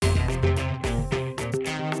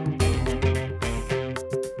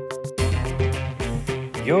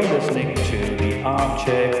You're listening to the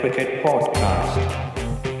Armchair Cricket Podcast.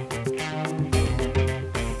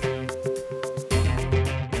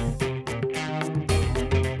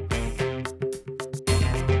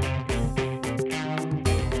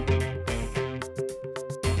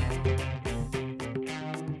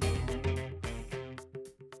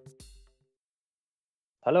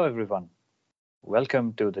 Hello, everyone.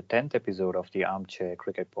 Welcome to the 10th episode of the Armchair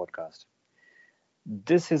Cricket Podcast.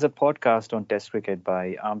 This is a podcast on Test cricket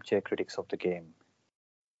by armchair critics of the game.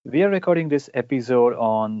 We are recording this episode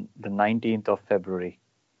on the 19th of February.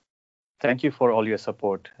 Thank you for all your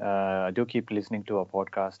support. Do keep listening to our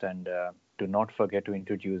podcast and do not forget to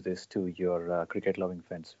introduce this to your cricket-loving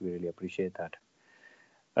friends. We really appreciate that.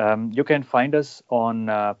 You can find us on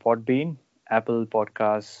Podbean, Apple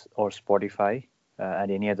Podcasts, or Spotify,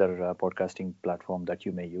 and any other podcasting platform that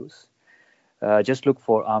you may use. Just look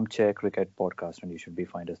for Armchair Cricket Podcast and you should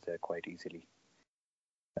find us there quite easily.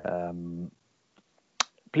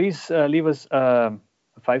 Please leave us a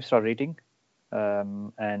 5-star rating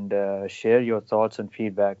and share your thoughts and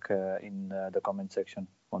feedback in the comment section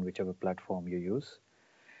on whichever platform you use.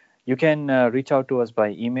 You can reach out to us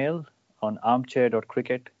by email on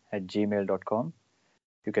armchair.cricket@gmail.com.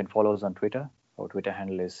 You can follow us on Twitter. Our Twitter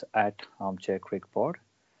handle is @armchaircrickpod.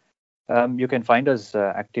 You can find us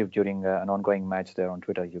active during an ongoing match there on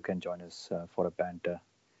Twitter. You can join us for a banter.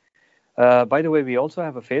 By the way, we also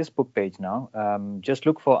have a Facebook page now. Just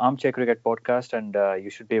look for Armchair Cricket Podcast and you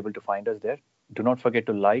should be able to find us there. Do not forget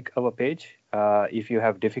to like our page. If you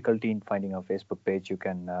have difficulty in finding our Facebook page, you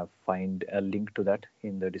can find a link to that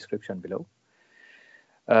in the description below.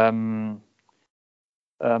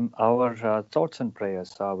 Our thoughts and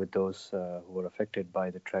prayers are with those who were affected by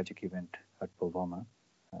the tragic event at Pulwama.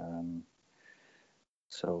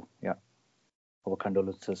 So yeah, our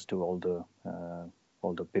condolences to all the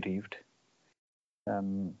bereaved.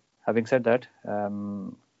 Having said that,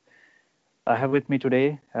 I have with me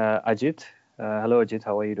today Ajit. Hello, Ajit.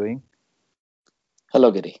 How are you doing?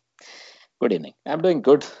 Hello, Giri. Good evening. I'm doing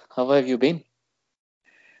good. How have you been?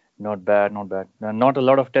 Not bad, not bad. Not a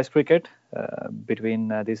lot of Test cricket between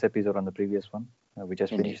this episode and the previous one. We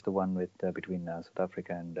just finished the one with between South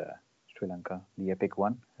Africa and Sri Lanka, the epic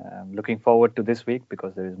one. Looking forward to this week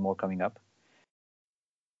because there is more coming up.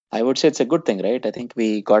 I would say it's a good thing, right? I think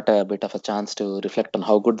we got a bit of a chance to reflect on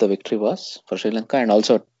how good the victory was for Sri Lanka and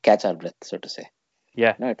also catch our breath, so to say.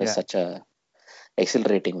 Yeah. It was such a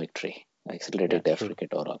exhilarating victory, exhilarating Test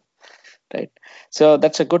cricket overall, right? So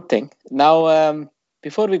that's a good thing. Now,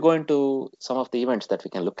 before we go into some of the events that we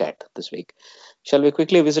can look at this week, shall we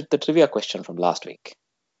quickly visit the trivia question from last week?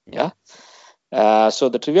 Yeah. So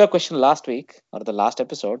the trivia question last week or the last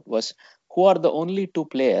episode was, who are the only two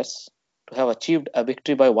players to have achieved a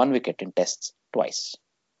victory by 1 wicket in tests twice?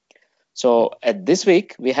 So at this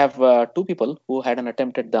week, we have two people who had an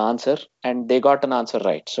attempt at the answer and they got an answer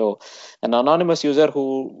right. So an anonymous user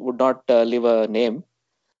who would not leave a name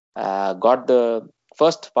got the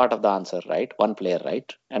first part of the answer right, one player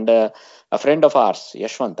right. And a friend of ours,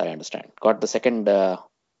 Yashwant, I understand, got the second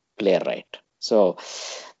player right. So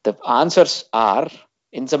the answers are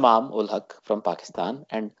Inzamam ul Haq from Pakistan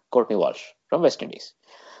and Courtney Walsh from West Indies.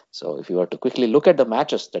 So if you were to quickly look at the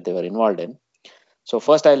matches that they were involved in. So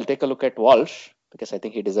first I'll take a look at Walsh because I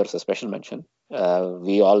think he deserves a special mention.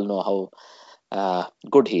 We all know how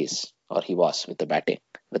good he is or he was with the bat. Yeah.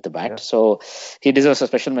 So he deserves a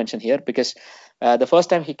special mention here because the first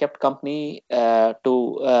time he kept company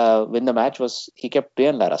to win the match was he kept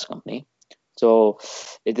Brian Lara's company. So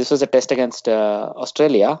this was a test against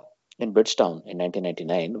Australia in Bridgetown in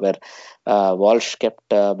 1999, where Walsh kept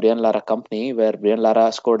Brian Lara company, where Brian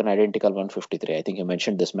Lara scored an identical 153. I think you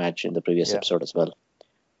mentioned this match in the previous episode as well,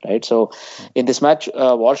 right? So in this match,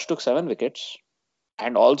 Walsh took 7 wickets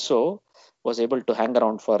and also was able to hang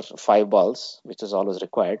around for 5 balls, which is always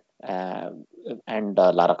required, and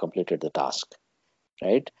Lara completed the task,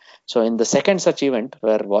 right? So in the second such event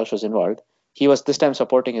where Walsh was involved, he was this time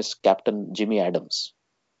supporting his captain, Jimmy Adams.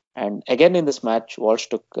 And again in this match, Walsh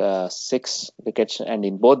took 6 wickets, and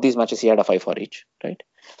in both these matches, he had a 5 for each, right?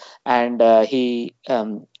 And he,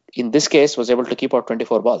 in this case, was able to keep out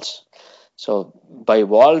 24 balls. So by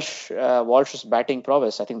Walsh's batting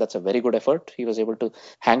prowess, I think that's a very good effort. He was able to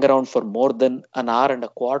hang around for more than an hour and a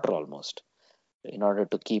quarter almost in order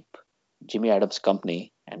to keep Jimmy Adams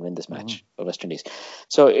company and win this match for West Indies.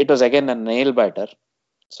 So it was again a nail biter.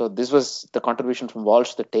 So this was the contribution from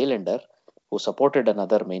Walsh, the tail ender, who supported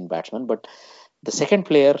another main batsman. But the second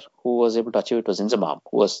player who was able to achieve it was Inzamam,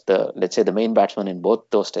 who was the main batsman in both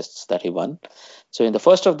those tests that he won. So in the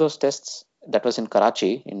first of those tests, that was in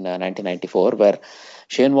Karachi in 1994, where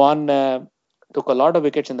Shane Warne took a lot of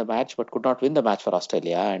wickets in the match, but could not win the match for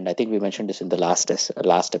Australia. And I think we mentioned this in the last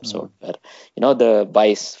episode, where the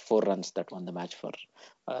Bice 4 runs that won the match for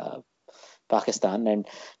uh, Pakistan. And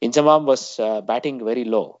Inzamam was batting very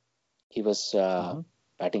low. He was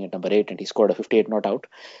batting at number 8, and he scored a 58 not out.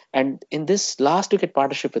 And in this last wicket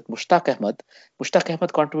partnership with Mushtaq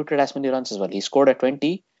Ahmed contributed as many runs as well. He scored at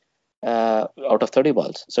 20 out of 30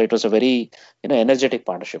 balls. So it was a very energetic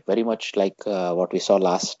partnership, very much like what we saw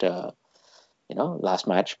last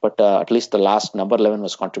match. But at least the last number 11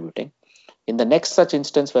 was contributing. In the next such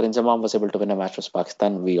instance where Inzamam was able to win a match with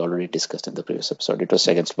Pakistan, we already discussed in the previous episode. It was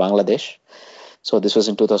against Bangladesh. So this was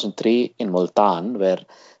in 2003 in Multan, where,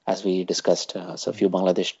 as we discussed, so a few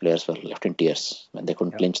Bangladesh players were left in tears when they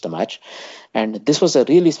couldn't clinch the match. And this was a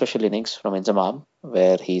really special innings from Inzamam,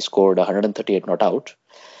 where he scored 138 not out,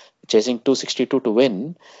 chasing 262 to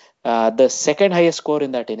win. The second highest score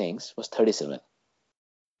in that innings was 37.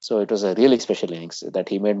 So it was a really special innings that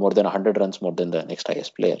he made more than 100 runs more than the next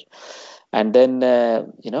highest player. And then,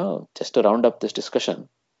 just to round up this discussion,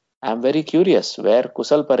 I'm very curious where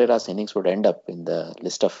Kusal Perera's innings would end up in the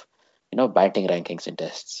list of, batting rankings in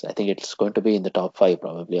tests. I think it's going to be in the top 5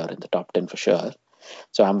 probably, or in the top 10 for sure.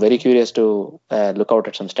 So I'm very curious to look out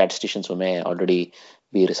at some statisticians who may already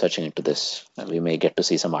be researching into this. And we may get to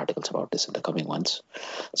see some articles about this in the coming months.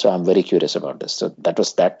 So I'm very curious about this. So that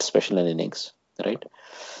was that special innings, right?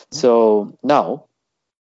 So now,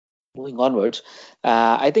 moving onwards,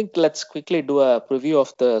 I think let's quickly do a preview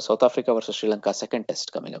of the South Africa versus Sri Lanka second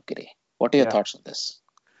test coming up, Giri. What are your thoughts on this?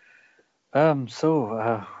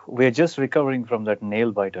 We're just recovering from that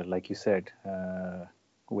nail biter, like you said,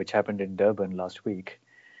 which happened in Durban last week.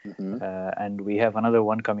 And we have another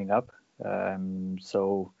one coming up.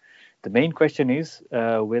 So the main question is,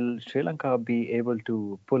 will Sri Lanka be able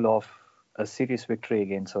to pull off a series victory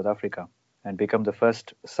against South Africa and become the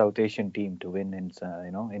first South Asian team to win in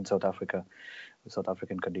South Africa, South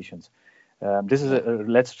African conditions? This is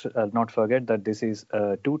let's not forget that this is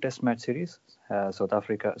a 2 test match series.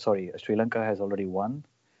 Sri Lanka has already won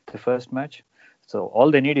the first match, so all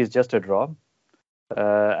they need is just a draw,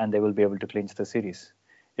 and they will be able to clinch the series.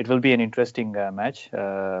 It will be an interesting match.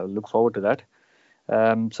 Look forward to that.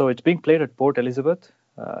 So it's being played at Port Elizabeth.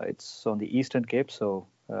 It's on the Eastern Cape, so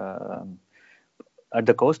at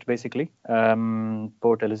the coast, basically.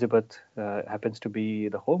 Port Elizabeth happens to be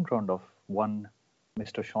the home ground of one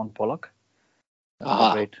Mr. Sean Pollock,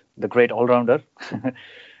 the great all-rounder.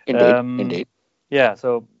 Indeed. Yeah,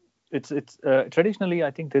 so it's traditionally,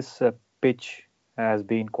 I think this pitch has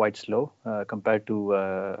been quite slow compared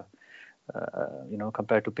to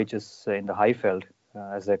pitches in the Highveld,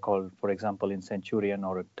 as they're called, for example, in Centurion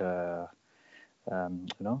or at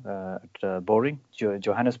Boring,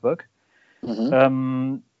 Johannesburg.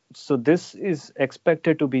 So this is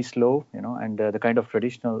expected to be slow, and the kind of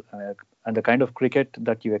traditional and the kind of cricket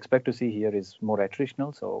that you expect to see here is more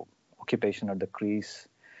attritional. So occupation at the crease,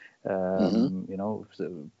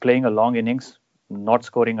 playing a long innings, not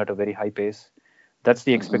scoring at a very high pace. That's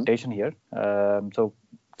the expectation here. So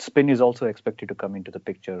spin is also expected to come into the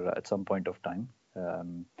picture at some point of time.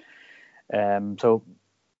 So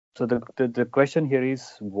the question here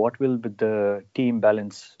is, what will the team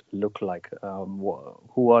balance look like?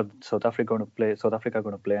 Who are South Africa going to play,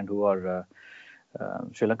 and who are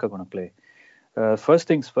Sri Lanka going to play? First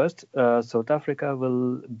things first, South Africa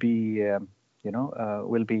will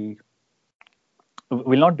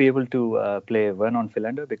not be able to play Vernon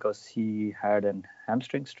Philander because he had an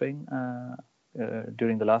hamstring strain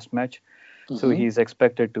during the last match. So he's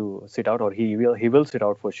expected to sit out, or he will sit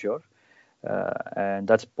out for sure. And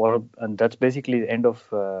that's basically the end of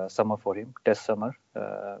summer for him, test summer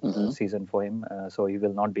season for him. So he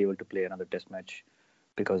will not be able to play another test match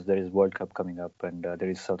because there is World Cup coming up, and there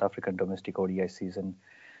is South African domestic ODI season,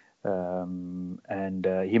 and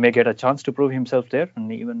he may get a chance to prove himself there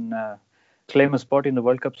and even claim a spot in the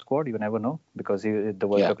World Cup squad. You never know, because the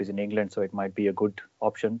World Cup is in England, so it might be a good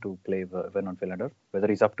option to play Vernon Philander. Whether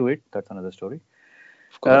he's up to it, that's another story.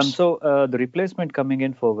 So the replacement coming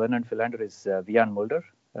in for Vernon Philander is Wiaan Mulder.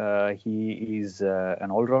 He is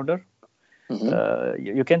an all-rounder.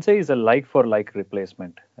 You can say he's a like-for-like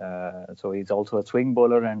replacement. So he's also a swing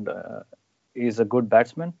bowler, and he's a good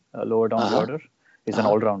batsman, lower down the order. He's an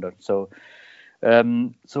all-rounder. So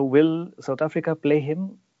will South Africa play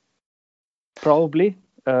him? Probably.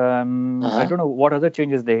 I don't know what other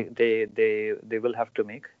changes they will have to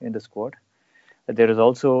make in the squad. There is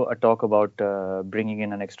also a talk about bringing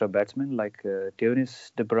in an extra batsman like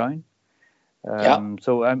Teonis de Bruin.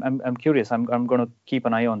 So I'm curious. I'm going to keep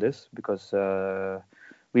an eye on this because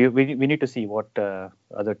we need to see what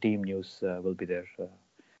other team news will be there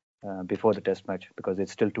before the test match because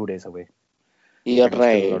it's still 2 days away. You're But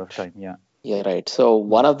there's still a lot right. of time. Yeah. You're right. So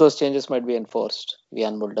one of those changes might be enforced.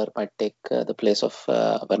 Jan Mulder might take the place of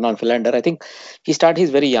Vernon Philander. I think he's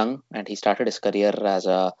very young and he started his career as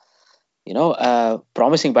a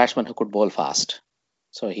promising batsman who could bowl fast.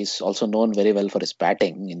 So he's also known very well for his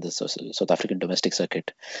batting in the South African domestic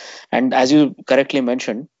circuit. And as you correctly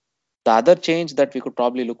mentioned, the other change that we could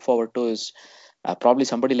probably look forward to is probably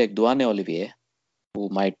somebody like Duane Olivier, who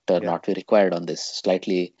might not be required on this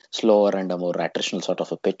slightly slower and a more attritional sort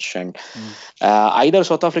of a pitch. And either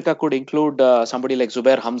South Africa could include somebody like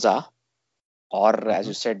Zubair Hamza or, as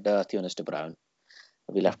you said, Theunis de Bruin.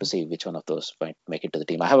 We'll have to see which one of those might make it to the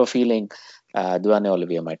team. I have a feeling Duane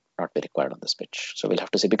Olivier might not be required on this pitch. So we'll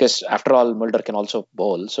have to see because after all, Mulder can also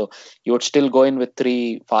bowl. So you would still go in with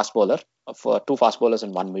two fast bowlers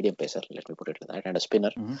and one medium pacer, let me put it like that, and a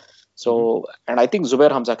spinner. So, and I think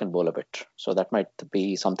Zubair Hamza can bowl a bit. So that might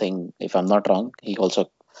be something, if I'm not wrong, he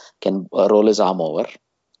also can roll his arm over,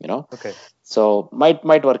 Okay. So might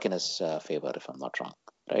work in his favor, if I'm not wrong.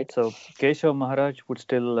 Right. So Keshav Maharaj would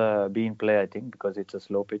still be in play, I think, because it's a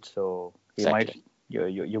slow pitch. So he might.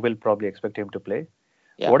 You will probably expect him to play.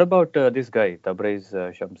 Yeah. What about this guy, Tabraiz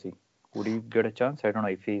Shamsi? Would he get a chance? I don't know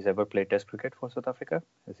if he's ever played Test cricket for South Africa.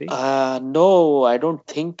 Has he? No, I don't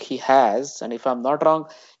think he has. And if I'm not wrong,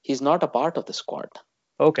 he's not a part of the squad.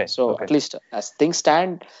 Okay. So at least as things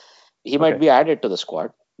stand, he might be added to the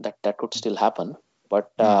squad. That could still happen. But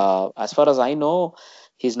as far as I know,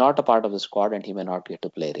 he's not a part of the squad and he may not get to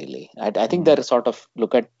play really. I think they're sort of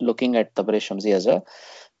looking at Tabraiz Shamsi as a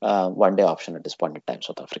one-day option at this point in time,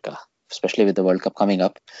 South Africa, especially with the World Cup coming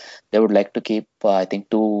up. They would like to keep, I think,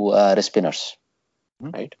 two wrist spinners,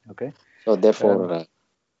 right? Okay. So therefore,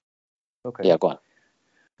 yeah, go on.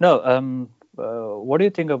 No, what do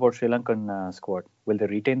you think about Sri Lankan squad? Will they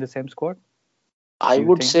retain the same squad? I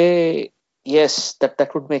would say yes.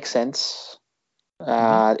 That would make sense.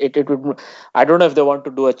 It would. I don't know if they want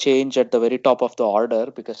to do a change at the very top of the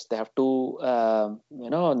order because they have two,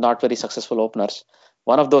 not very successful openers.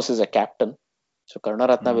 One of those is a captain, so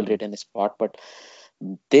Karunaratne will retain his spot, but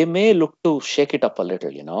they may look to shake it up a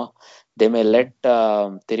little. They may let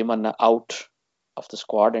Thirimanne out of the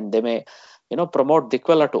squad, and they may, promote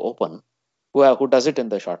Dikwela to open, who does it in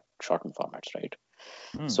the shortened formats, right?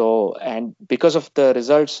 So, and because of the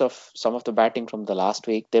results of some of the batting from the last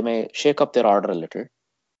week, they may shake up their order a little.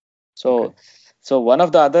 So, so one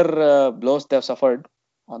of the other blows they've suffered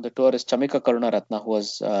on the tour is Chamika Karunaratne, who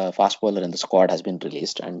was a fast bowler in the squad, has been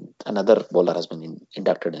released, and another bowler has been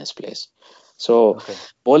inducted in his place. So,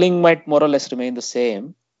 bowling might more or less remain the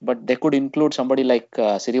same, but they could include somebody like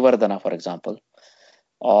Sirivardhana, for example.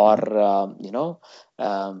 Or,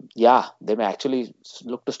 they may actually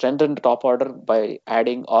look to strengthen the top order by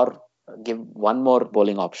adding or give one more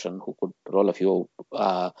bowling option who could roll a few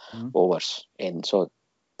overs in. So,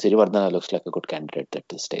 Sirivardhana looks like a good candidate at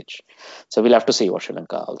this stage. So, we'll have to see what Sri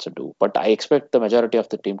Lanka also do. But I expect the majority of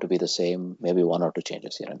the team to be the same, maybe one or two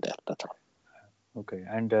changes here and there. That's all. Okay.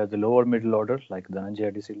 And the lower middle order, like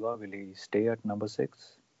Dhananjaya De Silva, will he stay at number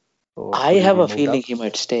 6? I have a feeling he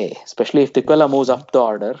might stay, especially if Dikwela moves up the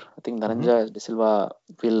order. I think Dhananjaya De Silva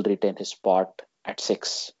will retain his spot at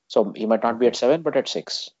 6. So he might not be at 7, but at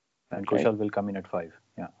 6. And Kushal will come in at 5.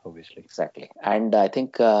 Yeah, obviously. Exactly. And I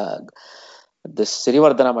think this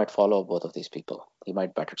Sirivardhana might follow both of these people. He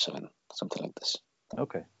might bat at 7, something like this.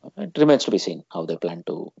 Okay. It remains to be seen how they plan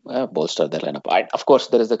to bolster their lineup. Of course,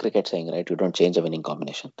 there is the cricket saying, right? You don't change a winning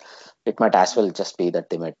combination. It might as well just be that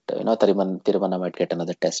they might, Thirimanne might get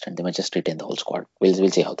another test and they might just retain the whole squad. We'll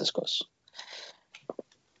see how this goes.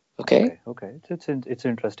 Okay. It's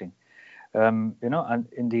interesting. And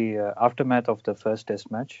in the aftermath of the first test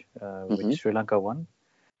match, which Sri Lanka won,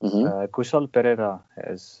 Kushal Perera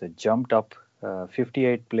has jumped up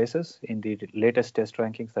 58 places in the latest test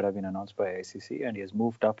rankings that have been announced by ICC, and he has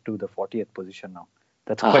moved up to the 40th position now.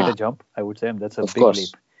 That's quite a jump, I would say, and that's a big leap.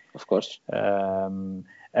 Of course. And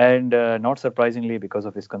not surprisingly, because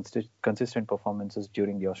of his consistent performances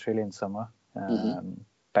during the Australian summer,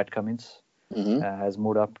 Pat Cummins has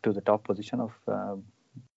moved up to the top position of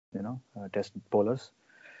test bowlers.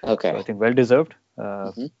 Okay. So I think well deserved,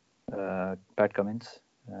 Pat Cummins.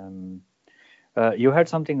 You had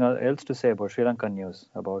something else to say about Sri Lankan news,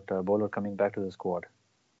 about a bowler coming back to the squad.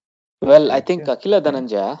 Well, I think Akila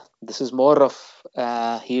Dhananjaya, this is more of,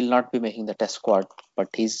 he'll not be making the test squad, but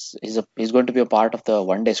he's going to be a part of the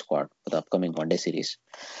one-day squad for the upcoming one-day series.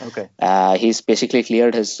 Okay. He's basically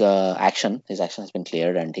cleared his action. His action has been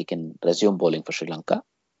cleared and he can resume bowling for Sri Lanka.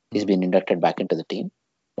 He's been inducted back into the team,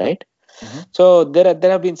 right? So there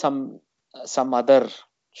have been some other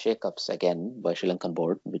shake-ups again by Sri Lankan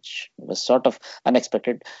board, which was sort of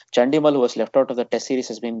unexpected. Chandimal, who was left out of the Test series,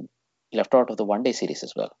 has been left out of the One Day series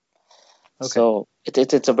as well. Okay. So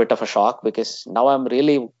it's a bit of a shock, because now I'm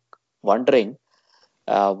really wondering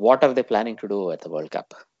what are they planning to do at the World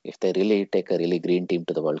Cup if they really take a really green team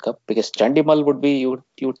to the World Cup, because Chandimal would be, you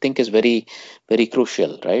would think, is very, very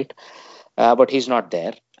crucial, right? But he's not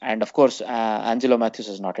there, and of course Angelo Matthews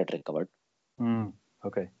has not yet recovered.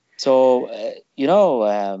 Okay. So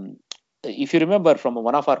if you remember from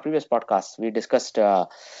one of our previous podcasts, we discussed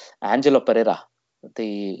Angelo Pereira,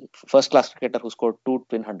 the first class cricketer who scored 2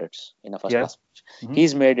 twin hundreds in a first class match.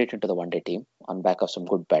 He's made it into the one day team on back of some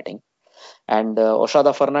good batting. And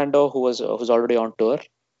Oshada Fernando, who's already on tour,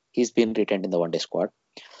 he's been retained in the one day squad.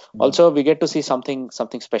 Also, we get to see something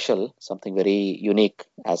special, something very unique,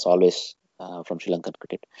 as always, from Sri Lankan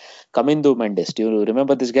cricket. Kamindu Mendes. Do you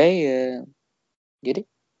remember this guy, Giri?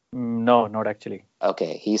 No, not actually.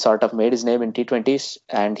 Okay, he sort of made his name in T20s,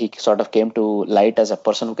 and he sort of came to light as a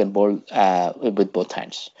person who can bowl with both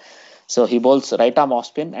hands. So he bowls right arm off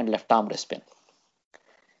spin and left arm wrist spin.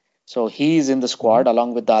 So he is in the squad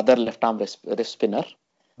along with the other left arm wrist spinner,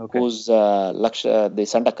 who's the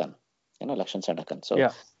Sandakan, Lakshan Sandakan. So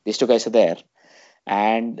these two guys are there.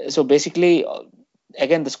 And so basically,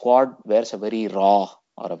 again, the squad wears a very raw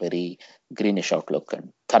or a very greenish outlook,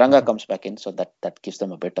 and Tharanga comes back in, so that gives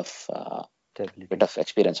them a bit of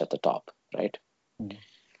experience at the top, right?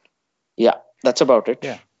 Yeah, that's about it.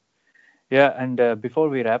 Yeah, and before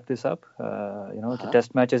we wrap this up, the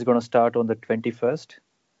test match is going to start on the 21st.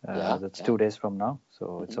 That's 2 days from now,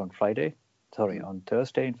 so it's on Friday. Sorry, on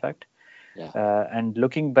Thursday, in fact. And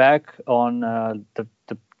looking back on at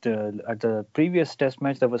the previous test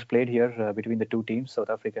match that was played here between the two teams, South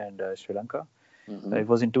Africa and Sri Lanka, it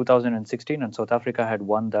was in 2016, and South Africa had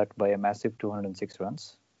won that by a massive 206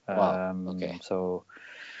 runs. Wow. Okay. So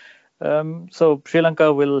Sri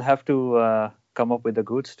Lanka will have to come up with the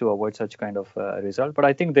goods to avoid such kind of result. But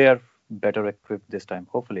I think they are better equipped this time.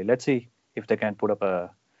 Hopefully, let's see if they can put up a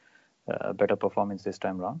better performance this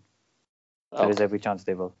time around. There is every chance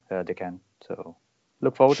they can. So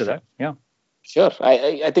look forward to that. Yeah. Sure.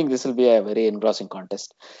 I think this will be a very engrossing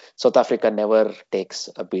contest. South Africa never takes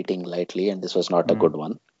a beating lightly, and this was not a good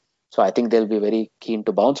one. So I think they'll be very keen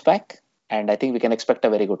to bounce back, and I think we can expect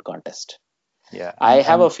a very good contest. Yeah. I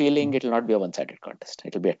have a feeling it will not be a one-sided contest.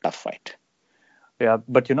 It will be a tough fight. Yeah,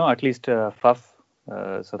 but at least Faf,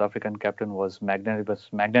 South African captain, was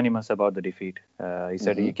magnanimous about the defeat. He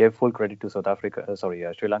said he gave full credit to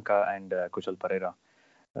Sri Lanka and Kushal Perera,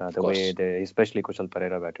 the way especially Kushal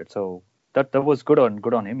Perera batted. So that was good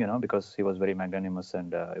on him, because he was very magnanimous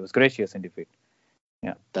and he was gracious in defeat.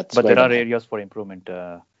 Yeah, but there are areas for improvement,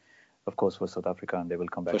 of course, for South Africa, and they will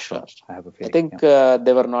come back. For sure. I have a feeling. I think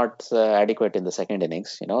they were not adequate in the second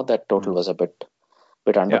innings. That total was a bit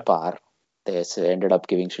under par. They ended up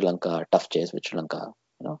giving Sri Lanka a tough chase, which Sri Lanka,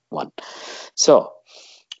 won. So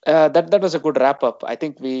that was a good wrap up. I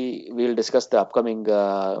think we will discuss the upcoming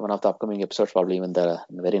one of the upcoming episodes, probably even the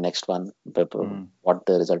very next one, what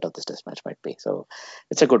the result of this test match might be. So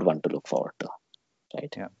it's a good one to look forward to,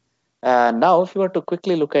 right? Yeah. Now, if you were to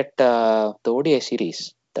quickly look at the ODI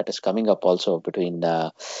series that is coming up also between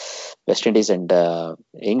West Indies and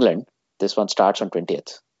England, this one starts on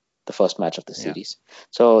 20th. The first match of the series.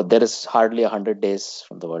 So there is hardly 100 days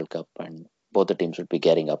from the World Cup, and both the teams would be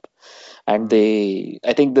gearing up. And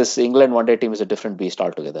I think this England one day team is a different beast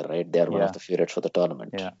altogether, right? They are one of the favorites for the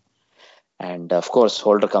tournament. Yeah. And of course,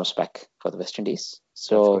 Holder comes back for the West Indies.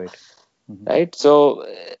 So, that's great. Right. So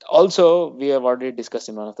also, we have already discussed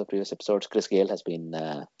in one of the previous episodes, Chris Gayle has been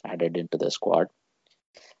added into the squad.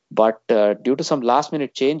 But due to some last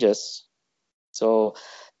minute changes, so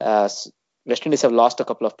West Indies have lost a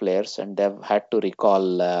couple of players, and they've had to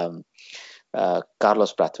recall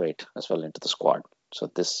Carlos Brathwaite as well into the squad. So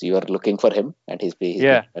you are looking for him, and he's been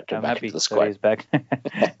I'm back happy into the squad. He's back.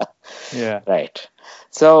 Yeah. Right.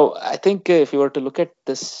 So I think if you were to look at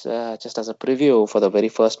this just as a preview for the very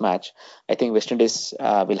first match, I think West Indies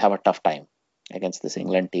will have a tough time against this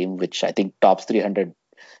England team, which I think tops 300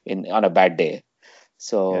 on a bad day.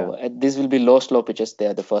 So these will be low, slow pitches.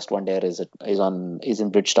 There, the first one there is in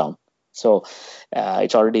Bridgetown. So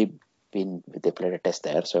it's already been, they played a test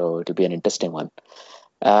there, so it'll be an interesting one.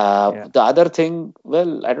 The other thing,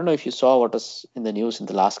 well, I don't know if you saw what was in the news in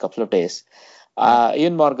the last couple of days.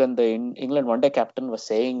 Ian Morgan, the England one-day captain, was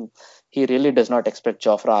saying he really does not expect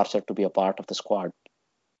Jofra Archer to be a part of the squad,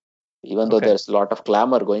 even though there's a lot of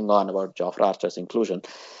clamor going on about Jofra Archer's inclusion.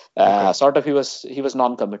 Sort of, he was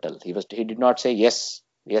non-committal. He did not say yes,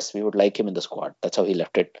 yes, we would like him in the squad. That's how he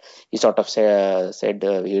left it. He sort of said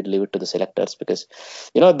he would leave it to the selectors because,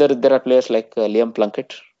 there are players like Liam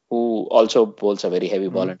Plunkett who also bowls a very heavy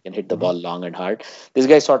ball and can hit the ball long and hard. This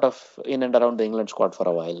guy sort of in and around the England squad for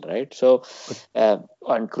a while, right? So,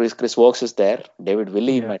 and Chris Wokes is there. David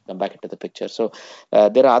Willey might come back into the picture. So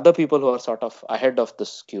there are other people who are sort of ahead of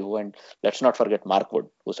this queue, and let's not forget Mark Wood,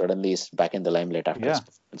 who suddenly is back in the limelight after his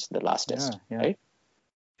performance in the last test, right?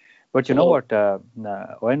 But you know what?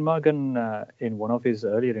 Owen Morgan, in one of his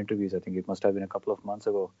earlier interviews, I think it must have been a couple of months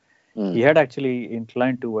ago, he had actually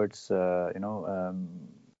inclined towards,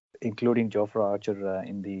 including Jofra Archer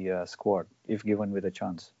in the squad if given with a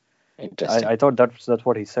chance. Interesting. I thought that's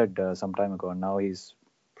what he said some time ago, and now he's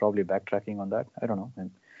probably backtracking on that. I don't know,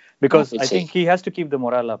 because I think he has to keep the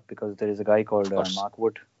morale up because there is a guy called Mark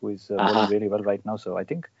Wood who is bowling really well right now. So I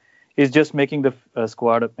think he's just making the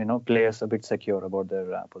squad, players a bit secure about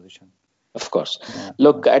their position. Of course.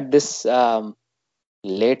 Look, at this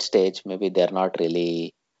late stage, maybe they're not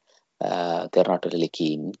really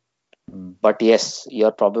keen. But yes,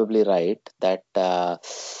 you're probably right that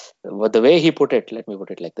the way he put it, let me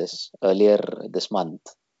put it like this: earlier this month,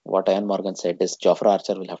 what Ian Morgan said is Jofra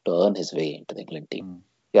Archer will have to earn his way into the England team.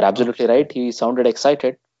 You're absolutely right. He sounded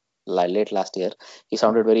excited late last year. He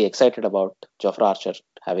sounded very excited about Jofra Archer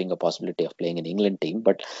having a possibility of playing in the England team.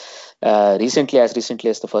 But recently as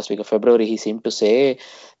the first week of February, he seemed to say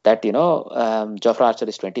that Jofra Archer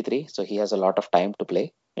is 23, so he has a lot of time to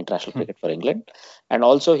play international cricket for England. And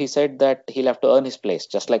also he said that he'll have to earn his place,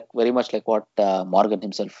 just like very much like what Morgan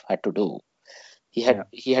himself had to do. He had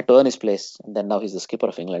to earn his place, and then now he's the skipper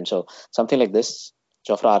of England. So something like this,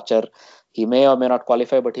 Jofra Archer, he may or may not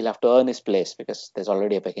qualify, but he'll have to earn his place because there's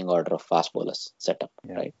already a pecking order of fast bowlers set up,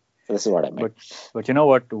 right? So this is what I meant. But you know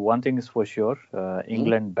what? One thing is for sure,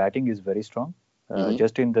 England batting is very strong.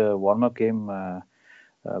 Just in the warm-up game,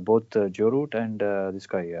 both Joe Root and this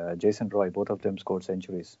guy, Jason Roy, both of them scored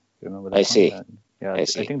centuries. Remember that? I see. I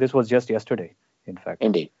think this was just yesterday, in fact.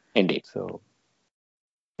 Indeed. So,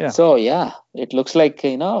 So, it looks like,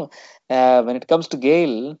 when it comes to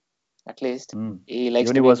Gale, at least, he likes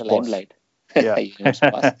to be in the limelight.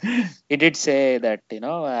 He did say that,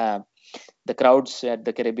 the crowds at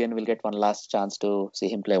the Caribbean will get one last chance to see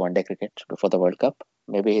him play one-day cricket before the World Cup.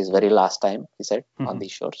 Maybe his very last time, he said, on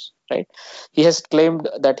these shores, right? He has claimed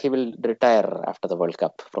that he will retire after the World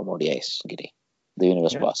Cup from ODIs, Giri, the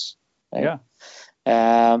universe boss. Right?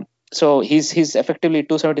 So he's effectively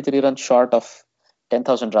 273 runs short of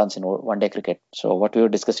 10,000 runs in one-day cricket. So what we were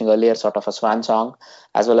discussing earlier, sort of a swan song,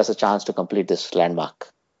 as well as a chance to complete this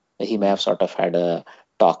landmark. He may have sort of had a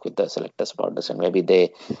talk with the selectors about this, and maybe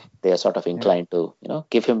they are sort of inclined to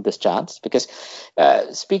give him this chance, because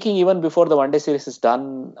speaking even before the one-day series is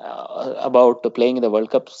done about playing in the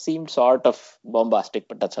World Cup seemed sort of bombastic,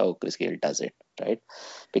 but that's how Chris Gayle does it, right?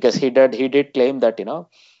 Because he did claim that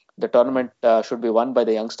the tournament should be won by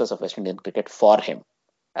the youngsters of West Indian cricket for him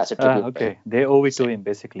as a tribute. Okay, they owe it to him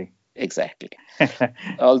basically. Exactly.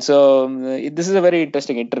 Also, this is a very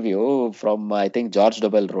interesting interview from, I think George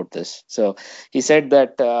Dobell wrote this. So he said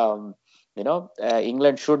that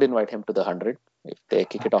England should invite him to the 100 if they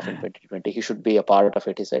kick it off in 2020. He should be a part of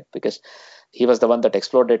it, he said, because he was the one that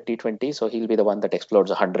exploded T20, so he'll be the one that explodes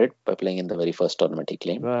 100 by playing in the very first tournament he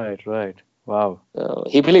claimed. Right. Wow. So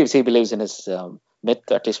he believes in his myth.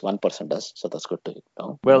 At least one person does, so that's good to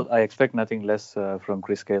know. Well, I expect nothing less from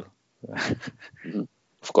Chris Gayle.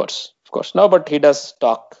 Of course. No, but he does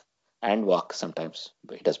talk and walk sometimes.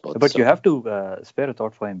 But he does both. But you have to spare a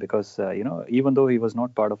thought for him because, even though he was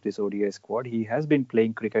not part of this ODI squad, he has been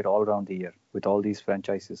playing cricket all around the year with all these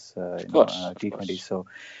franchises, T20. So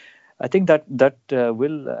I think that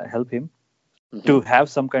will help him to have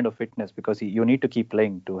some kind of fitness, because you need to keep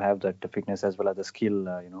playing to have that fitness as well as the skill,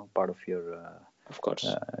 part of your... Of course.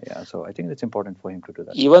 So I think it's important for him to do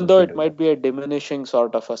that. Even though it might be a diminishing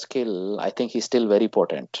sort of a skill, I think he's still very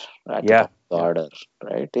potent at the top of the order,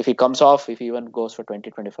 right? If he comes off, if he even goes for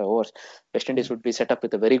 20-25 overs, West Indies would be set up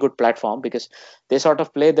with a very good platform, because they sort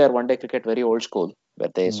of play their one-day cricket very old school, where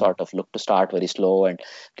they sort of look to start very slow and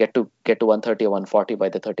get to 130 or 140 by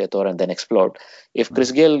the 30th over and then explode. If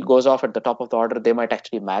Chris Gayle goes off at the top of the order, they might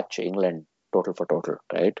actually match England total for total,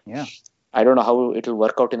 right? Yeah. I don't know how it will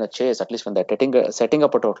work out in a chase. At least when they're setting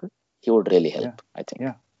up a total, he would really help, I think.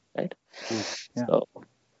 Yeah. Right? Yeah. So,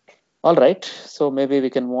 all right. So maybe we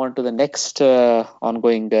can move on to the next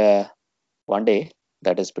ongoing one day,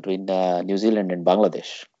 that is between New Zealand and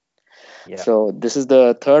Bangladesh. Yeah. So this is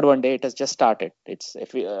the third one day. It has just started. It's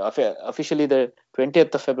officially the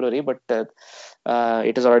 20th of February, but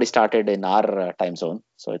it has already started in our time zone.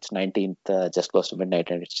 So it's 19th, just close to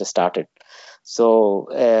midnight, and it's just started. So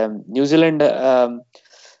New Zealand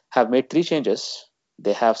have made three changes.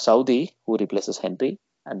 They have Saudi, who replaces Henry,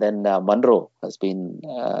 and then Munro has been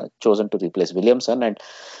chosen to replace Williamson, and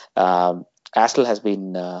Astle has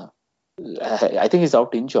been. I think he's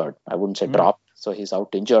out injured. I wouldn't say dropped. So he's out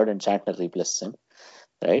injured, and Chantner replaces him.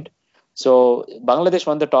 Right. So Bangladesh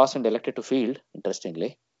won the toss and elected to field.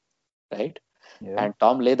 Interestingly, right. Yeah. And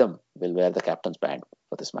Tom Latham will wear the captain's band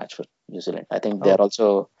for this match for New Zealand. I think they are Oh,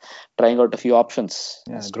 also trying out a few options.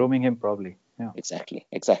 yeah. Grooming him probably. Yeah.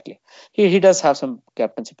 Exactly. He does have some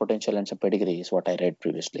captaincy potential and some pedigree, is what I read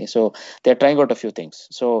previously. So they're trying out a few things.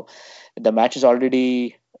 So the match is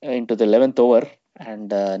already into the 11th over,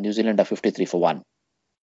 and New Zealand are 53 for 1.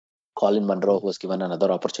 Colin Munro, who was given another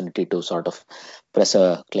opportunity to sort of press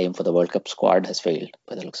a claim for the World Cup squad, has failed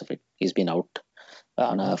by the looks of it. He's been out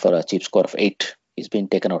for a cheap score of 8. He's been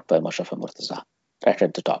taken out by Mashrafa Murtaza right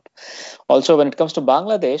at the top. Also, when it comes to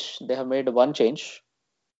Bangladesh, they have made one change,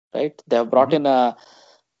 right? They have brought in a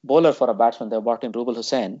bowler for a batsman. They have brought in Rubal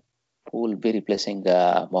Hussain, who will be replacing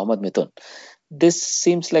Mohammad Mithun. This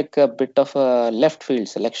seems like a bit of a left field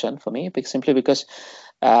selection for me, simply because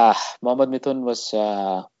Mohammad Mithun was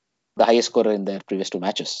the highest scorer in their previous two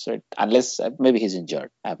matches. Right? Unless maybe he's injured.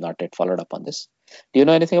 I have not yet followed up on this. Do you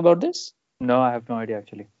know anything about this? No, I have no idea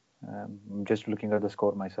actually. I'm just looking at the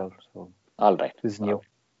score myself. So All right. this is new.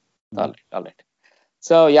 All right.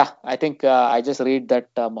 So yeah, I think I just read that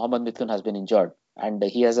Mohammad Mithun has been injured and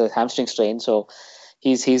he has a hamstring strain, so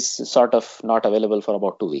he's sort of not available for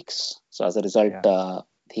about 2 weeks. So as a result,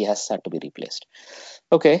 he has had to be replaced.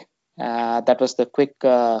 Okay, that was the quick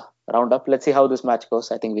roundup. Let's see how this match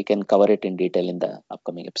goes. I think we can cover it in detail in the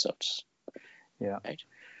upcoming episodes. Yeah. Right.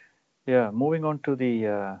 Yeah. Moving on to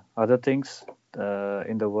the other things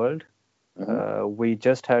in the world, we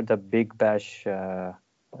just had the Big Bash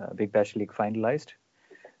League finalized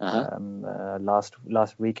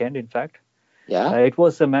last weekend. In fact, it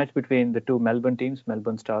was a match between the two Melbourne teams,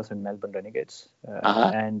 Melbourne Stars and Melbourne Renegades,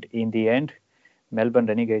 and in the end, Melbourne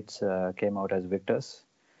Renegades came out as victors.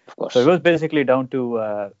 Of course. So it was basically down to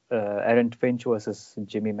Aaron Finch versus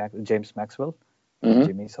James Maxwell.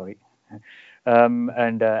 Jimmy, sorry.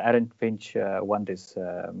 And Aaron Finch won this,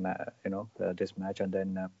 this match, and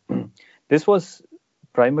then this was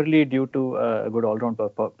primarily due to a good all-round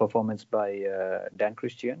performance by Dan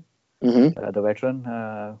Christian, the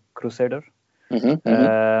veteran Crusader.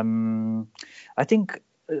 I think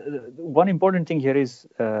one important thing here is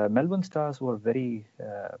Melbourne Stars were very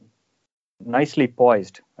nicely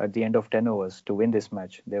poised at the end of 10 overs to win this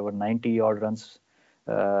match. They were 90 odd runs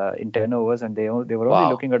in 10 overs, and they were only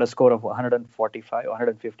looking at a score of 145,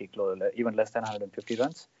 150, even less than 150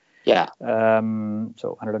 runs. Yeah.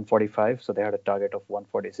 So 145. So they had a target of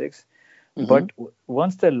 146. But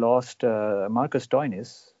once they lost Marcus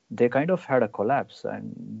Stoinis, they kind of had a collapse,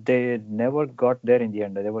 and they never got there in the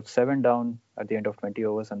end. They were 7 down at the end of 20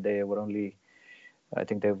 overs, and they were only, I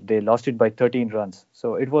think they lost it by 13 runs.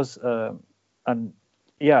 So it was kind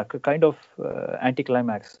of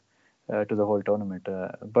anticlimax to the whole tournament.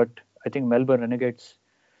 But I think Melbourne Renegades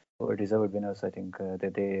were deserved winners. I think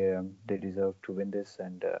they deserve to win this,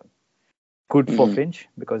 and good for Finch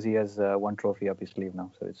because he has one trophy up his sleeve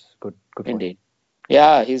now. So it's good Indeed. for him.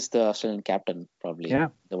 Yeah, he's the Australian captain, probably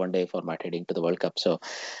the one-day format heading to the World Cup. So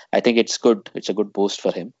I think it's good. It's a good boost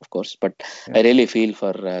for him, of course. But I really feel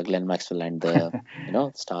for Glenn Maxwell and the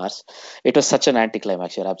Stars. It was such an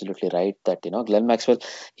anticlimax. You're absolutely right that Glenn Maxwell,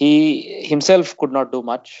 he himself could not do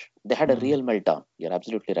much. They had a real meltdown. You're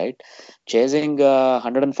absolutely right. Chasing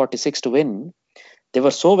 146 to win, they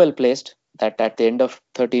were so well placed that at the end of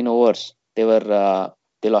 13 overs, they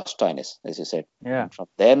lost Stoinis, as you said. Yeah. And from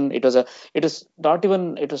then it was not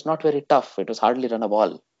very tough. It was hardly run a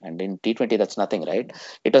ball. And in T20, that's nothing, right?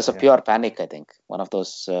 It was a pure panic, I think. One of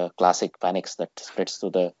those classic panics that spreads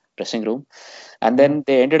through the dressing room. And then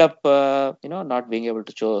they ended up, not being able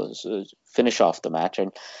to finish off the match.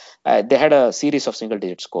 And they had a series of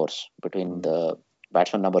single-digit scores between the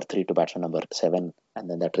batsman number 3 to batsman number 7, and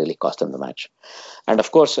then that really cost them the match. And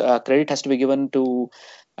of course, credit has to be given to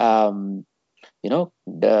Dan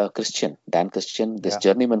Christian, this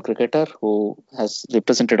journeyman cricketer who has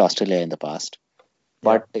represented Australia in the past.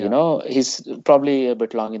 But he's probably a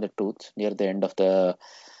bit long in the tooth near the end of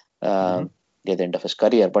his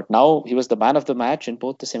career. But now he was the man of the match in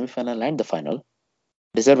both the semi-final and the final.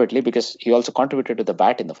 deservedly, because he also contributed to the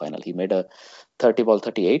bat in the final. He made a 30 ball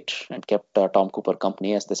 38 and kept Tom Cooper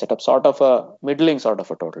company as they set up sort of a middling sort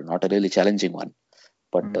of a total, not a really challenging one.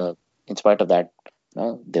 But in spite of that,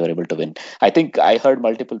 they were able to win. I think I heard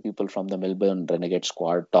multiple people from the Melbourne Renegade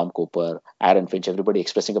squad, Tom Cooper, Aaron Finch, everybody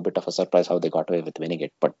expressing a bit of a surprise how they got away with winning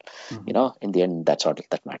it. But in the end, that's all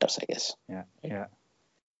that matters, I guess. Yeah, yeah.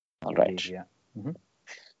 All right. Indeed, yeah. Mm-hmm.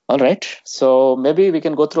 All right. So maybe we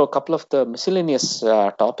can go through a couple of the miscellaneous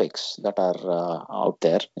topics that are out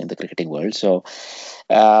there in the cricketing world. So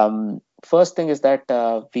first thing is that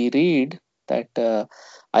we read that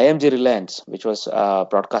IMG Reliance, which was a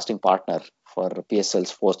broadcasting partner for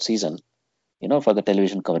PSL's fourth season, for the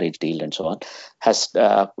television coverage deal and so on, has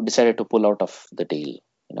decided to pull out of the deal.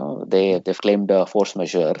 They've claimed a force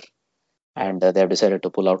majeure, and they have decided to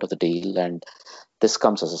pull out of the deal. And this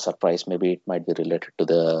comes as a surprise. Maybe it might be related to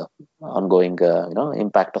the ongoing,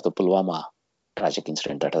 impact of the Pulwama tragic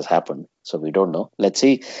incident that has happened. So we don't know. Let's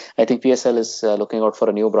see. I think PSL is looking out for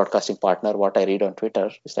a new broadcasting partner. What I read on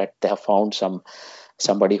Twitter is that they have found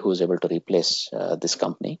somebody who is able to replace this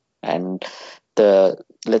company. And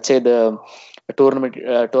let's say the tournament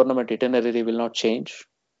itinerary will not change.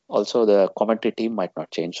 Also, the commentary team might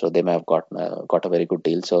not change, so they may have got a very good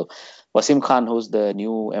deal. So, Wasim Khan, who's the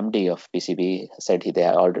new MD of PCB, said they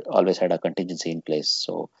always had a contingency in place,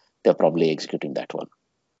 so they're probably executing that one,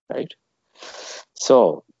 right?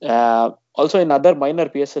 So, also in other minor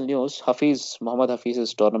PSL news, Mohammad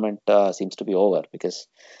Hafiz's tournament seems to be over because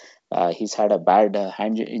he's had a bad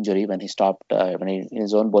hand injury when he stopped in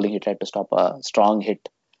his own bowling. He tried to stop a strong hit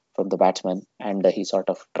from the batsman, and he sort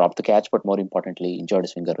of dropped the catch, but more importantly, injured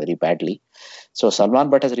his finger very badly. So Salman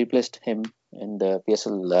Butt has replaced him in the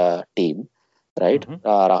PSL team, right?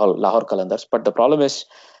 Lahore Qalandars. But the problem is,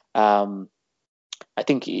 I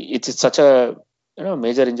think it's such a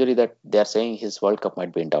major injury that they are saying his World Cup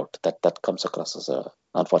might be in doubt. That comes across as a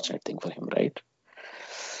unfortunate thing for him, right?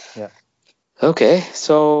 Yeah. Okay,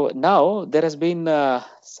 so now there has been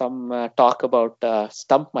some talk about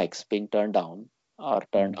stump mics being turned down or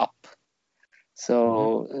turned up.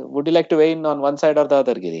 So, would you like to weigh in on one side or the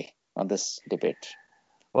other, Giri, on this debate?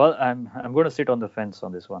 Well, I'm going to sit on the fence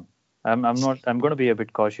on this one. I'm going to be a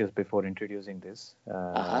bit cautious before introducing this,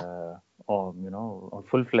 or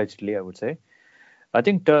full-fledgedly, I would say. I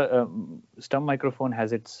think stump microphone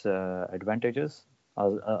has its advantages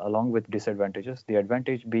along with disadvantages. The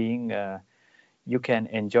advantage being you can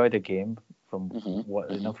enjoy the game from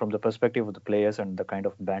from the perspective of the players and the kind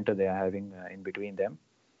of banter they are having in between them.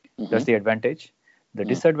 That's the advantage. The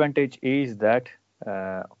disadvantage is that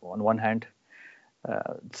on one hand,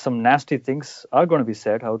 some nasty things are going to be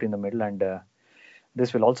said out in the middle, and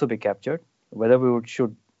this will also be captured. Whether we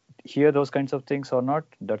should hear those kinds of things or not,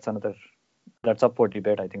 that's up for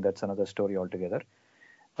debate. I think that's another story altogether.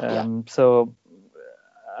 So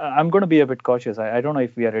I'm going to be a bit cautious. I don't know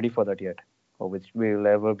if we are ready for that yet, or which we will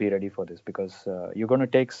ever be ready for this, because you're going to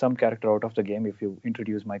take some character out of the game if you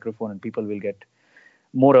introduce microphone, and people will get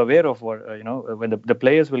more aware of what when the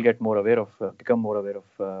players will get more aware of become more aware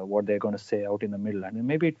of what they're going to say out in the middle, and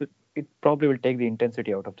maybe it probably will take the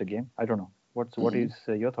intensity out of the game. I don't know. What is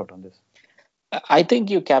your thought on this? I think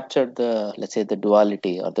you captured the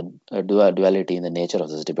duality or the duality in the nature of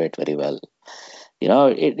this debate very well.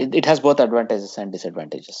 It has both advantages and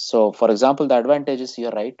disadvantages. So, for example, the advantages,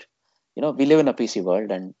 you're right. We live in a PC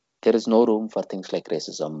world, and there is no room for things like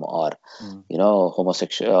racism or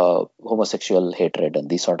homosexual hatred and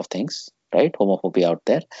these sort of things, right? Homophobia out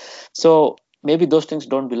there. So maybe those things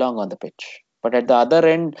don't belong on the pitch. But at the other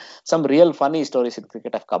end, some real funny stories in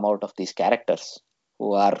cricket have come out of these characters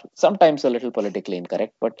who are sometimes a little politically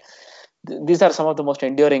incorrect, but these are some of the most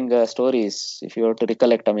enduring stories. If you were to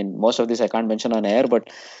recollect, I mean, most of these I can't mention on air, but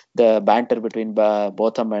the banter between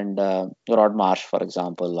Botham and Rod Marsh, for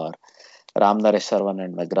example, or Ram Naresh Sarwan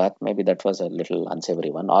and McGrath, maybe that was a little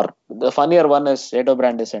unsavory one. Or the funnier one is Edo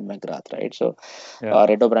Brandis and McGrath, right? So,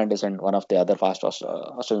 Edo Brandis and one of the other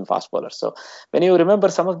Australian fast bowlers. So, when you remember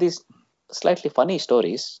some of these slightly funny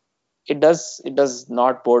stories, it does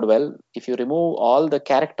not bode well. If you remove all the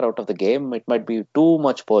character out of the game, it might be too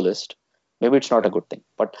much polished. Maybe it's not a good thing.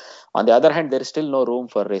 But on the other hand, there is still no room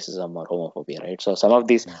for racism or homophobia, right? So some of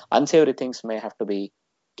these unsavory things may have to be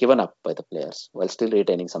given up by the players while still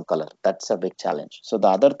retaining some color. That's a big challenge. So the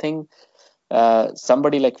other thing,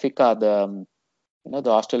 somebody like Fika, the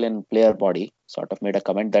Australian player body, sort of made a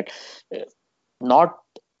comment that not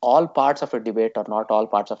all parts of a debate or not all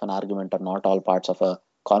parts of an argument or not all parts of a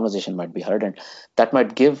conversation might be heard, and that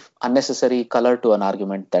might give unnecessary color to an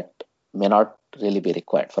argument that may not really be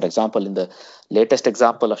required. For example, in the latest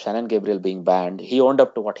example of Shannon Gabriel being banned, he owned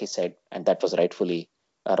up to what he said, and that was rightfully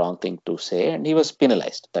a wrong thing to say, and he was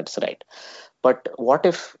penalized. That's right. But what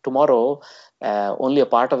if tomorrow only a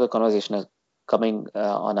part of the conversation is coming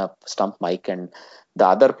on a stump mic, and the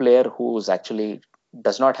other player who's actually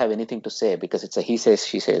does not have anything to say because it's a he says,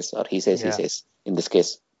 she says, or he Yeah. says, in this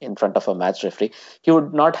case, in front of a match referee, he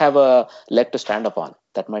would not have a leg to stand upon.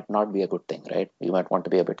 That might not be a good thing, right? You might want to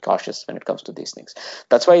be a bit cautious when it comes to these things.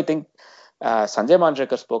 That's why I think Sanjay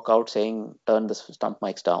Manjrekar spoke out saying, turn the stump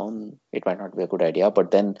mics down. It might not be a good idea. But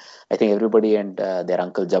then I think everybody and their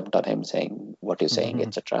uncle jumped on him saying, what you're saying,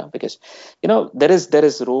 etc. Because, there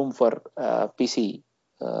is room for PC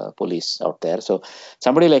police out there. So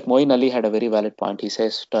somebody like Moeen Ali had a very valid point. He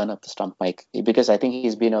says, turn up the stump mic, because I think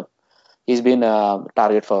he's been a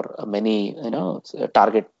target for many,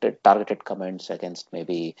 targeted comments against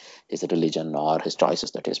maybe his religion or his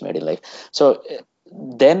choices that he's made in life. So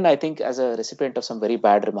then I think, as a recipient of some very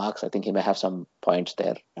bad remarks, I think he may have some points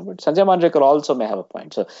there. But Sanjay Manjrekar also may have a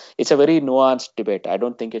point. So it's a very nuanced debate. I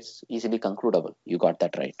don't think it's easily concludable. You got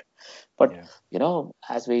that right. But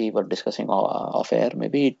as we were discussing off air,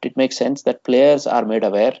 maybe it makes sense that players are made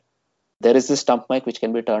aware there is this stump mic which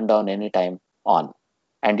can be turned down anytime on,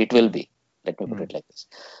 and it will be. Let me put it like this.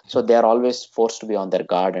 So they are always forced to be on their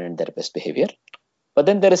guard and in their best behavior. But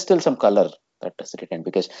then there is still some color that is retained,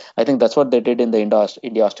 because I think that's what they did in the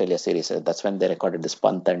India-Australia series. That's when they recorded this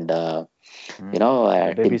Pant and Tim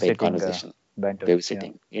Payne conversation. Banter.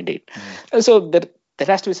 Babysitting, indeed. So there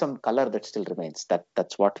has to be some color that still remains.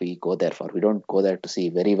 That's what we go there for. We don't go there to see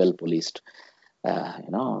very well policed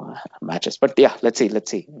matches. But yeah, let's see.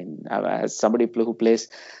 I mean, as somebody who plays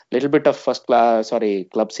a little bit of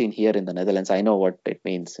club scene here in the Netherlands, I know what it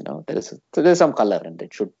means. There's some color, and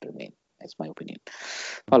it should remain. That's my opinion.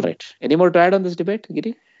 All right. Any more to add on this debate,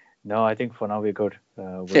 Giri? No, I think for now we're good.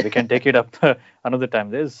 We can take it up another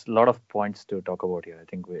time. There's a lot of points to talk about here. I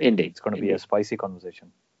think it's going to be a spicy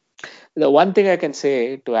conversation. The one thing I can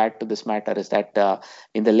say to add to this matter is that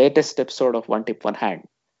in the latest episode of One Tip, One Hand,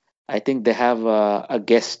 I think they have a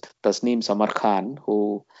guest, Tasneem Samar Khan,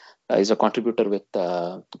 who is a contributor with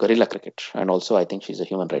Guerrilla Cricket. And also, I think she's a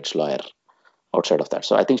human rights lawyer outside of that.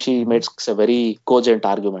 So I think she makes a very cogent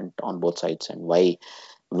argument on both sides and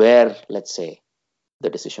where, let's say, the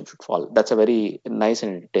decision should fall. That's a very nice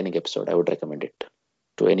and entertaining episode. I would recommend it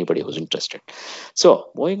to anybody who's interested.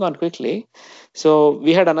 So moving on quickly. So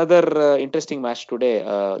we had another interesting match today,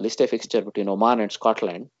 list A fixture between Oman and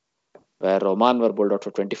Scotland, where Oman were bowled out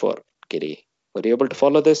for 24. Giri, were you able to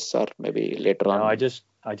follow this, or maybe later on? No, I just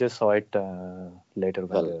saw it later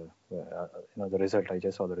when the result. I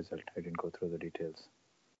just saw the result. I didn't go through the details.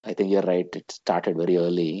 I think you're right. It started very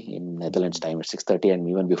early in Netherlands time at 6:30, and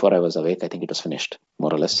even before I was awake, I think it was finished,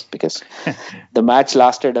 more or less, because the match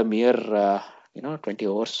lasted a mere 20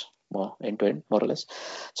 overs, more end to end, more or less.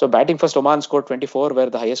 So batting first, Oman scored 24, where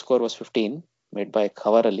the highest score was 15, made by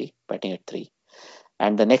Khawar Ali, batting at 3.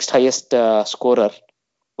 And the next highest scorer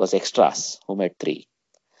was Extras, who made 3.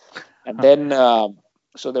 And then,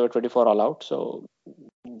 so there were 24 all out. So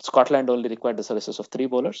Scotland only required the services of 3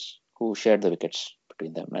 bowlers who shared the wickets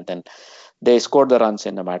between them. And then they scored the runs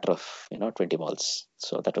in a matter of 20 balls.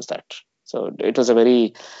 So that was that. So it was a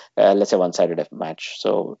very, let's say, one-sided match.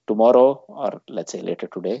 So tomorrow, or let's say later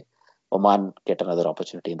today, Oman get another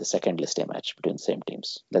opportunity in the second list A match between the same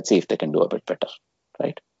teams. Let's see if they can do a bit better,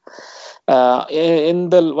 right? In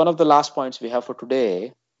one of the last points we have for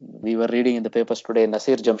today, we were reading in the papers today,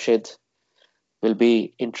 Nasir Jamshed will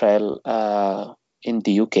be in trial in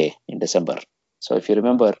the UK in December. So if you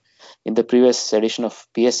remember, in the previous edition of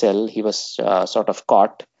PSL, he was sort of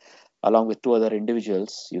caught along with 2 other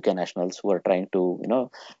individuals, UK nationals, who were trying to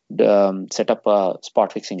set up a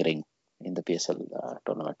spot fixing ring in the PSL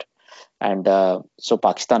tournament. And so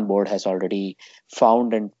Pakistan board has already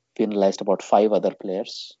found and penalized about 5 other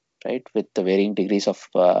players, right, with the varying degrees of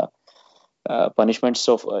punishment.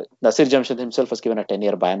 So Nasir Jamshed himself was given a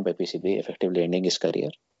 10-year ban by PCB, effectively ending his career.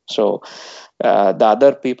 So the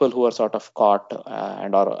other people who were sort of caught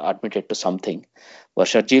and or admitted to something were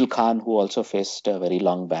Sharjeel Khan, who also faced a very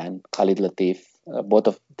long ban, Khalid Latif. Both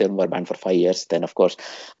of them were banned for 5 years. Then, of course,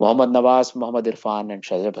 Mohammad Nawaz, Mohammad Irfan, and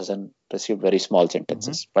Shazab Hassan received very small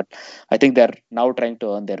sentences. But I think they're now trying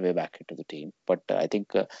to earn their way back into the team. But I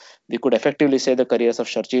think we could effectively say the careers of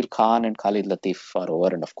Sharjeel Khan and Khalid Latif are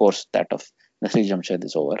over. And of course, that of Nasir Jamshed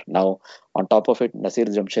is over. Now, on top of it, Nasir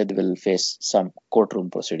Jamshed will face some courtroom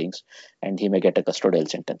proceedings, and he may get a custodial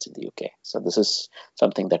sentence in the UK. So this is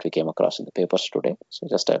something that we came across in the papers today. So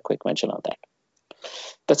just a quick mention on that.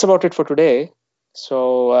 That's about it for today.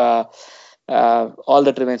 So all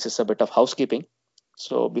that remains is a bit of housekeeping.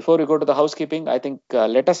 So before we go to the housekeeping, I think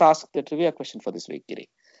let us ask the trivia question for this week, Giri.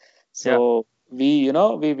 So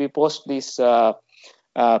we post these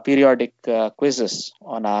periodic quizzes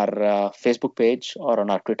on our Facebook page or on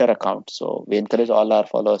our Twitter account. So we encourage all our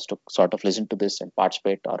followers to sort of listen to this and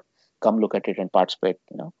participate, or come look at it and participate.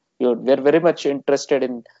 We're very much interested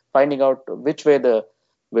in finding out which way the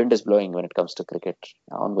wind is blowing when it comes to cricket,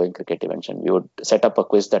 ongoing cricket events, and we would set up a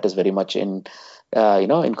quiz that is very much in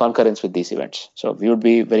concurrence with these events. So we would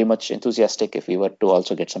be very much enthusiastic if we were to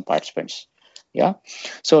also get some participants. Yeah.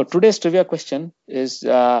 So today's trivia question is,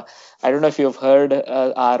 I don't know if you've heard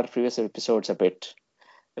our previous episodes a bit.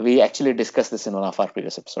 We actually discussed this in one of our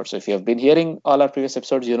previous episodes. So if you have been hearing all our previous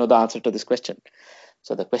episodes, you know the answer to this question.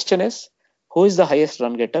 So the question is, who is the highest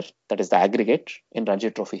run getter, that is the aggregate, in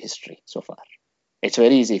Ranji Trophy history so far? It's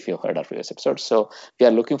very easy if you've heard our previous episodes. So we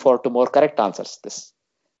are looking forward to more correct answers this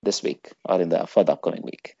week or for the upcoming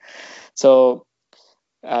week. So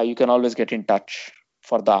you can always get in touch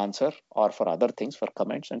for the answer or for other things, for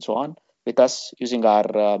comments and so on, with us using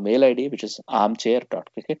our mail ID, which is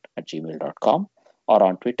armchair.cricket@gmail.com, or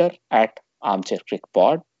on Twitter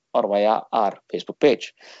 @armchaircrickpod, or via our Facebook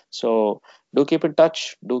page. So do keep in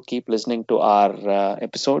touch. Do keep listening to our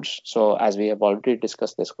episodes. So as we have already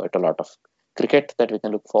discussed, there's quite a lot of cricket that we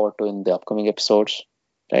can look forward to in the upcoming episodes,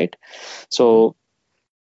 right? So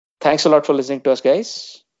thanks a lot for listening to us,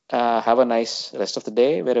 guys. Have a nice rest of the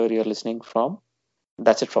day wherever you're listening from.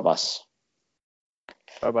 That's it from us.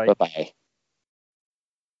 Bye-bye. Bye-bye.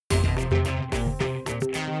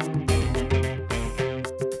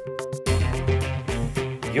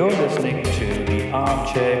 You're listening to the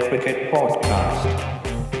Armchair Cricket Podcast.